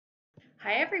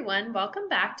Hi everyone, welcome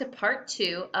back to part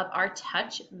 2 of our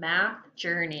Touch Math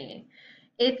journey.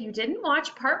 If you didn't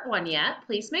watch part 1 yet,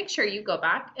 please make sure you go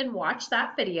back and watch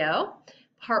that video.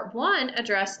 Part 1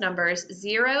 addressed numbers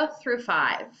 0 through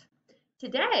 5.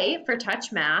 Today, for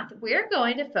Touch Math, we're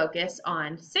going to focus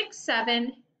on 6,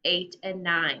 7, 8, and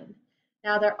 9.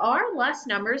 Now there are less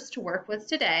numbers to work with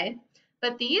today,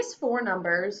 but these 4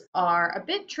 numbers are a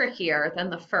bit trickier than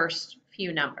the first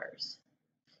few numbers.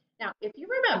 Now, if you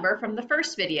remember from the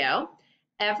first video,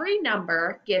 every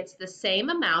number gets the same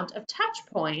amount of touch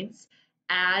points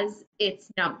as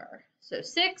its number. So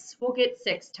 6 will get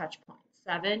 6 touch points,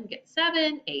 7 gets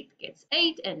 7, 8 gets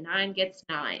 8, and 9 gets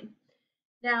 9.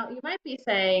 Now, you might be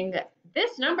saying,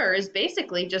 this number is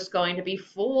basically just going to be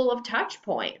full of touch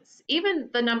points, even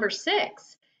the number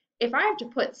 6. If I have to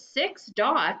put 6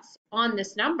 dots on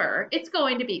this number, it's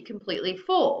going to be completely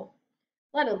full,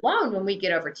 let alone when we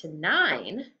get over to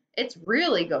 9. It's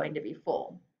really going to be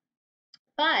full.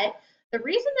 But the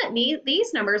reason that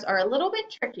these numbers are a little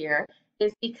bit trickier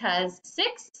is because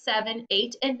 6, 7,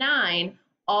 8, and 9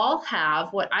 all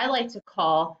have what I like to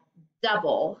call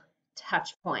double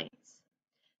touch points.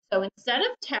 So instead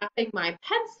of tapping my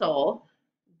pencil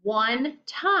one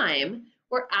time,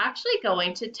 we're actually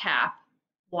going to tap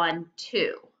 1,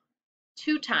 2,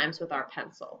 2 times with our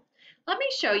pencil. Let me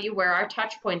show you where our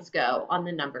touch points go on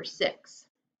the number 6.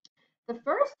 The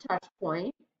first touch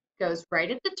point goes right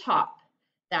at the top.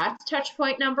 That's touch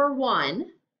point number 1.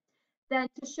 Then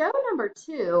to show number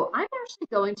 2, I'm actually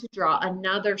going to draw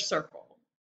another circle.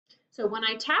 So when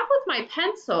I tap with my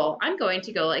pencil, I'm going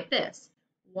to go like this.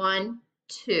 1,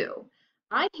 2.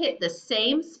 I hit the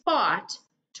same spot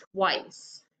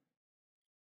twice.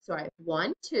 So I have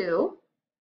 1, 2.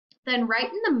 Then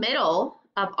right in the middle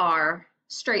of our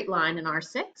straight line in our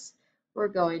 6, we're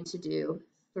going to do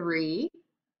 3,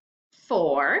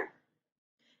 4,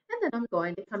 and then I'm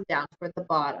going to come down toward the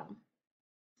bottom,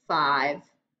 5,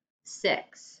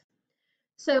 6.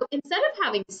 So instead of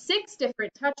having 6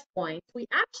 different touch points, we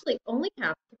actually only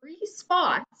have 3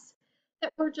 spots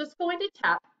that we're just going to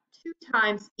tap 2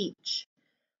 times each.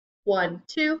 1,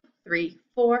 2, 3,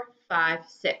 4, 5,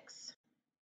 6.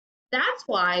 That's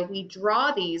why we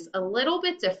draw these a little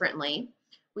bit differently.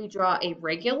 We draw a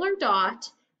regular dot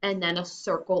and then a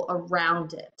circle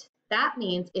around it. That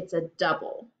means it's a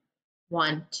double.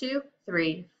 1, 2,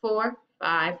 3, 4,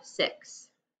 5, 6.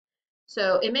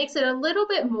 So it makes it a little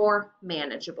bit more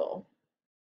manageable.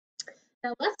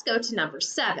 Now let's go to number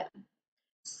 7.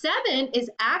 7 is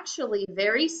actually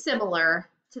very similar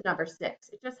to number 6.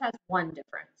 It just has one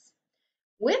difference.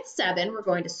 With 7, we're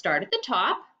going to start at the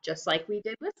top, just like we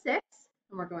did with 6.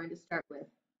 And we're going to start with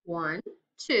 1,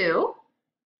 2,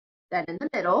 then in the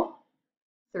middle,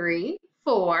 3,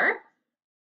 4,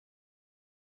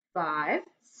 5,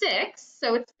 6.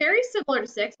 So it's very similar to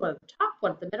 6, one at the top,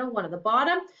 one at the middle, one at the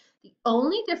bottom. The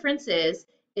only difference is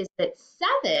that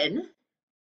 7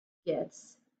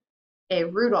 gets a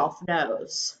Rudolph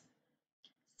nose.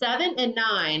 7 and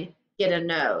 9 get a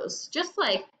nose, just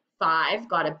like 5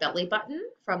 got a belly button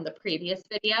from the previous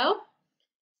video.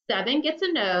 7 gets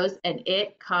a nose and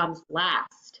it comes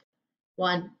last.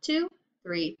 1, 2,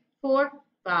 3, 4,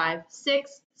 5,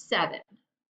 6, 7.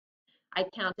 I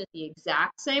counted the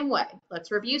exact same way.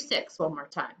 Let's review 6 one more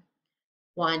time.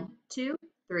 1, 2,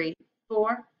 3,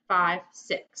 4, 5,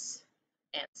 6.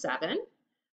 And 7.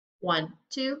 1,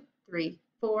 2, 3,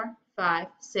 4, 5,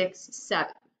 6,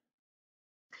 7.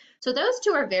 So those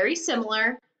two are very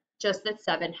similar, just that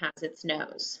 7 has its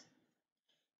nose.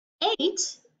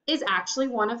 8 is actually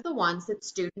one of the ones that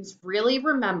students really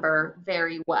remember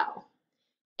very well.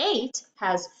 8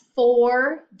 has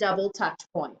 4 double touch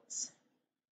points.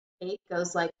 8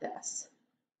 goes like this.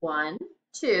 1,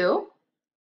 2,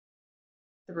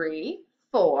 3,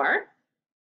 4,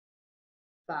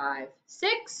 5,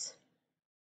 6,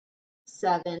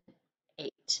 7,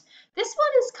 8. This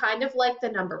one is kind of like the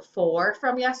number 4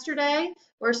 from yesterday,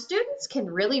 where students can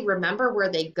really remember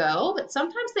where they go, but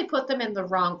sometimes they put them in the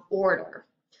wrong order.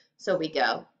 So we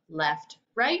go left,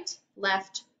 right,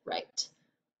 left, right.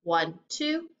 1,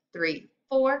 2, 3,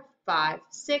 4, 5,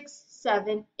 6,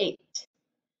 7, 8.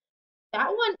 That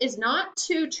one is not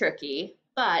too tricky,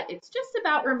 but it's just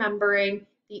about remembering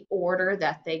the order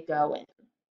that they go in.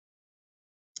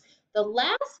 The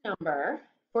last number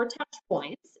for touch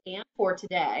points and for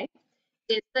today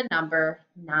is the number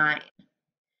 9.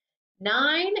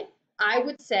 9, I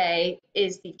would say,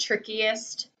 is the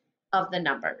trickiest of the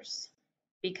numbers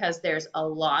because there's a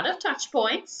lot of touch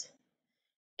points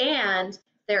and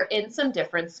they're in some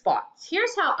different spots.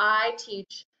 Here's how I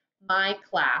teach my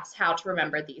class how to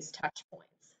remember these touch points.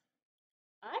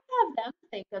 I have them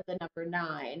think of the number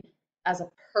 9 as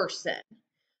a person.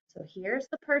 So here's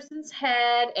the person's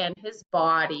head and his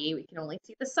body. We can only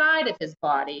see the side of his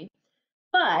body,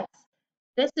 but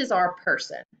this is our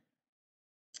person.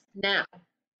 Now,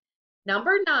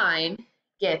 number 9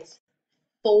 gets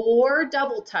 4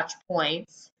 double touch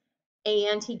points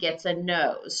and he gets a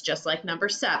nose, just like number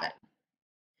 7.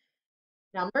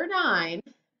 Number 9,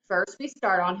 first we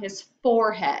start on his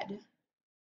forehead.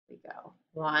 We go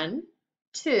 1,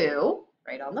 2,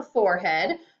 right on the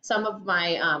forehead. Some of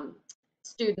my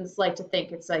students like to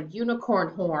think it's a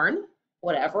unicorn horn.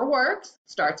 Whatever works,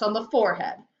 starts on the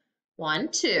forehead. 1,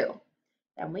 2.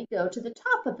 Then we go to the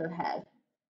top of the head.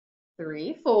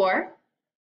 3, 4.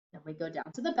 Then we go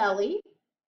down to the belly.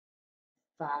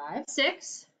 5,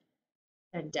 6.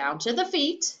 And down to the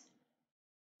feet.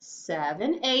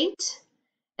 7, 8.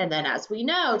 And then as we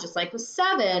know, just like with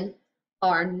 7,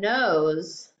 our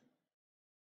nose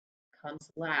comes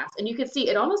last. And you can see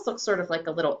it almost looks sort of like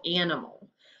a little animal.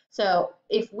 So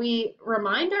if we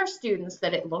remind our students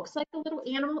that it looks like a little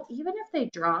animal, even if they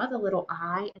draw the little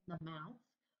eye and the mouth,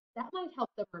 that might help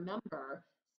them remember,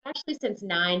 especially since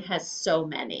 9 has so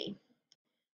many.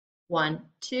 1,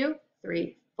 2,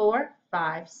 3, 4,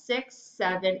 5, 6,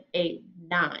 7, 8,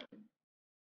 9.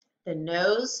 The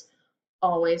nose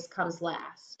always comes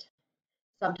last.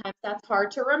 Sometimes that's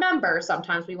hard to remember.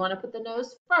 Sometimes we want to put the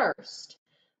nose first,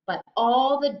 but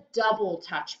all the double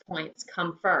touch points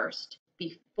come first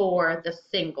before the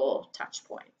single touch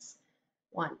points.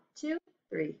 1, 2,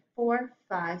 3, 4,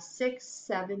 5, 6,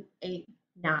 7, 8,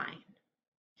 9.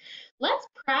 Let's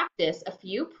practice a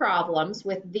few problems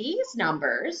with these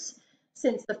numbers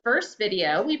since the first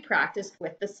video we practiced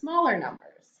with the smaller numbers.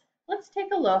 Let's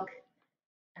take a look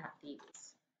at these.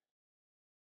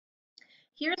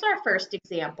 Here's our first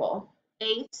example,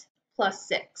 8 plus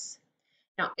 6.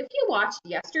 Now, if you watched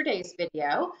yesterday's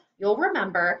video, you'll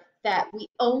remember that we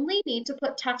only need to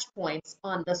put touch points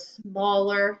on the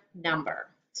smaller number.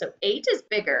 So 8 is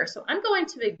bigger, so I'm going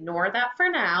to ignore that for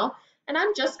now, and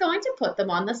I'm just going to put them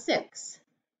on the 6.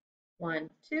 1,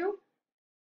 2,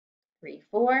 3,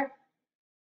 4,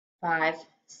 5,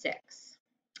 6.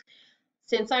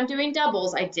 Since I'm doing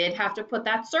doubles, I did have to put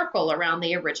that circle around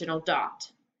the original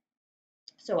dot.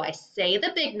 So I say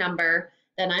the big number,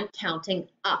 then I'm counting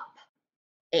up.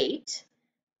 8,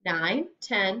 9,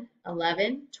 10,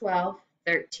 11, 12,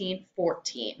 13,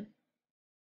 14.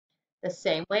 The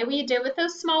same way we did with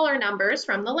those smaller numbers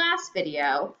from the last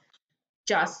video,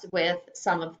 just with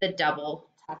some of the double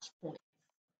touch points.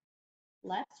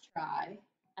 Let's try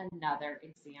another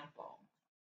example.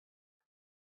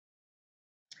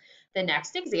 The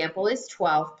next example is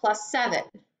 12 plus 7.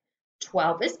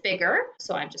 12 is bigger,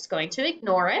 so I'm just going to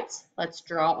ignore it. Let's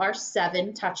draw our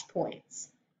 7 touch points.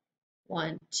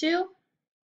 1, 2,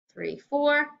 3,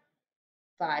 4,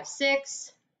 5,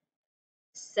 6,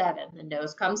 7. The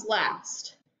nose comes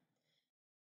last.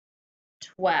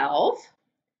 12,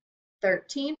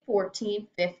 13, 14,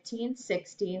 15,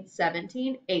 16,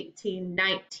 17, 18,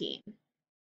 19.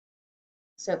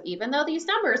 So even though these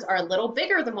numbers are a little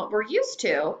bigger than what we're used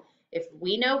to, if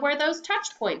we know where those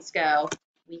touch points go,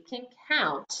 we can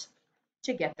count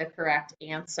to get the correct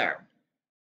answer.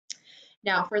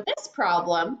 Now for this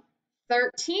problem,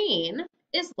 13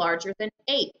 is larger than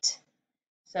 8.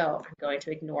 So I'm going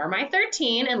to ignore my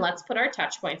 13 and let's put our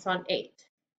touch points on 8.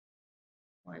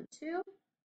 1, 2,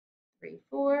 3,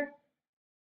 4,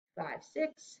 5,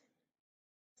 6,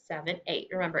 7, 8.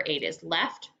 Remember, 8 is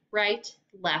left, right,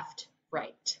 left,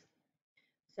 right.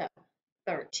 So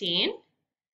 13,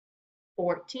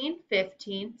 14,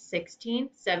 15, 16,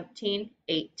 17,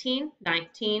 18,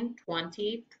 19,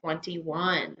 20,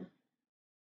 21.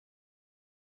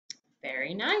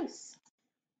 Very nice.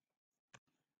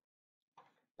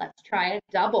 Let's try a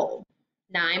double.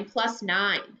 9 plus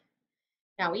 9.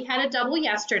 Now we had a double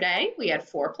yesterday. We had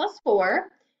 4 plus 4.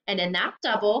 And in that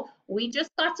double, we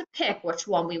just got to pick which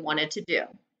one we wanted to do.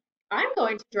 I'm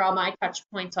going to draw my touch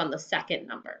points on the second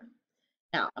number.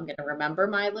 Now I'm going to remember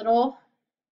my little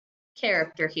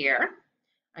character here.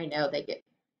 I know they get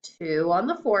 2 on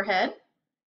the forehead,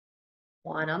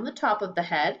 1 on the top of the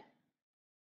head,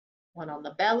 1 on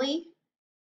the belly,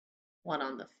 1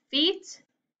 on the feet,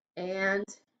 and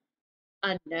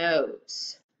a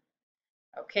nose.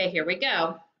 Okay, here we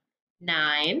go.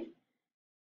 9,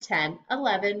 10,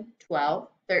 11, 12,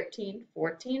 13,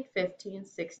 14, 15,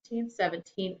 16,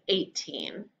 17,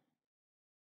 18.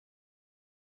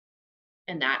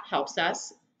 And that helps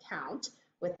us count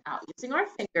without using our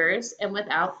fingers and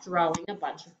without drawing a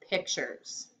bunch of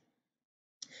pictures.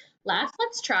 Last,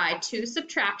 let's try 2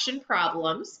 subtraction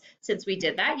problems since we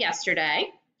did that yesterday.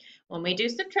 When we do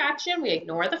subtraction, we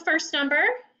ignore the first number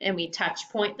and we touch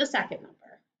point the second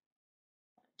number.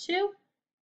 2,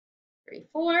 3,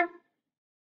 4,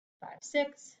 5,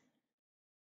 6,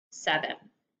 7.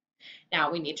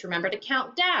 Now we need to remember to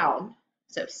count down.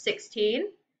 So 16,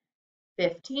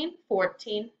 15,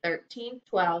 14, 13,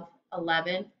 12,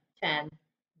 11, 10,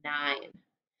 9.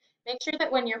 Make sure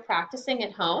that when you're practicing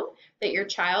at home, that your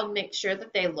child makes sure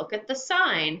that they look at the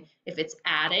sign. If it's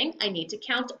adding, I need to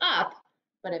count up,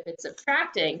 but if it's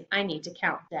subtracting, I need to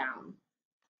count down.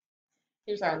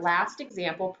 Here's our last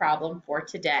example problem for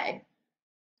today.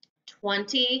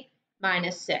 20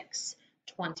 minus 6.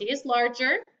 20 is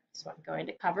larger, so I'm going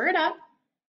to cover it up.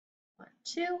 1,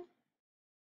 2,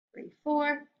 3,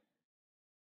 4,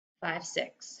 5,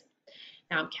 6.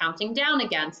 Now I'm counting down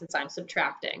again since I'm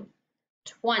subtracting.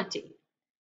 20,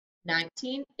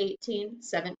 19, 18,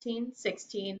 17,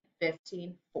 16,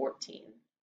 15, 14.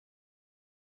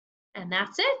 And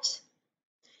that's it.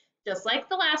 Just like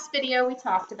the last video we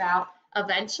talked about,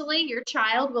 eventually your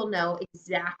child will know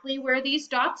exactly where these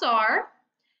dots are.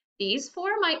 These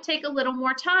 4 might take a little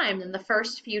more time than the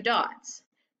first few dots.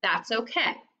 That's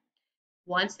okay.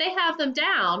 Once they have them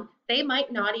down, they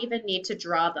might not even need to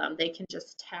draw them. They can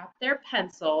just tap their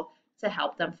pencil to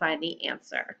help them find the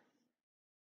answer.